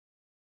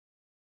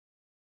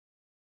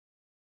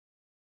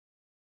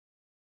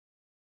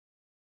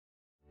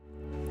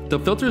The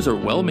filters are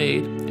well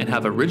made and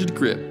have a rigid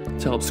grip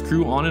to help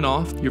screw on and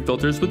off your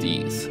filters with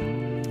ease.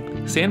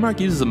 SANDMARC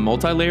uses a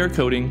multi-layer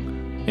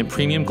coating and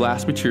premium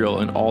glass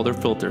material in all their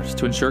filters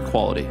to ensure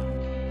quality.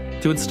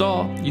 To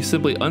install, you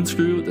simply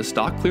unscrew the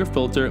stock clear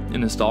filter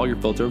and install your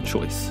filter of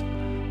choice.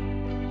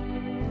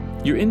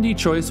 Your ND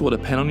choice will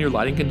depend on your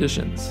lighting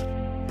conditions.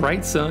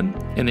 Bright sun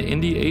and the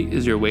ND8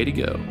 is your way to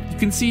go. You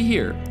can see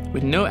here,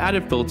 with no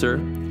added filter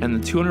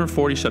and the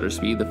 240 shutter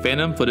speed, the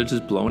Phantom footage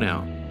is blown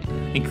out.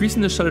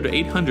 Increasing the shutter to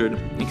 800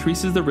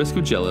 increases the risk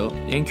of jello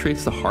and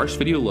creates the harsh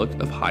video look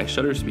of high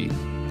shutter speed.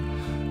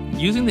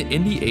 Using the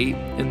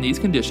ND8 in these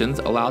conditions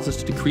allows us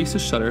to decrease the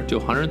shutter to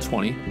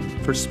 120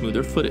 for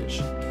smoother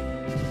footage.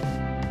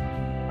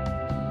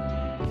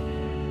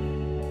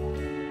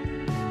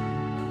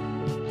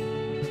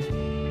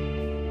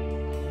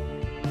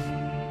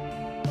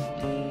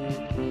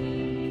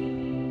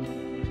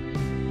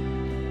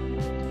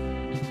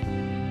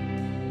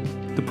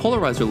 The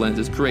polarizer lens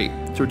is great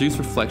to reduce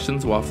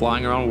reflections while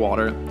flying around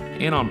water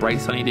and on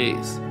bright sunny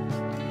days.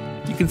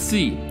 You can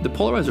see the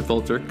polarizer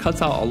filter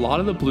cuts out a lot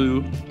of the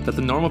blue that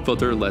the normal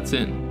filter lets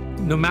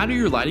in. No matter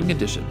your lighting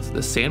conditions, the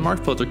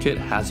SANDMARC filter kit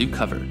has you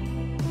covered.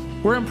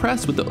 We're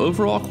impressed with the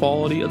overall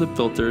quality of the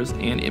filters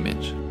and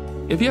image.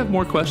 If you have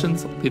more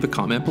questions, leave a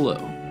comment below.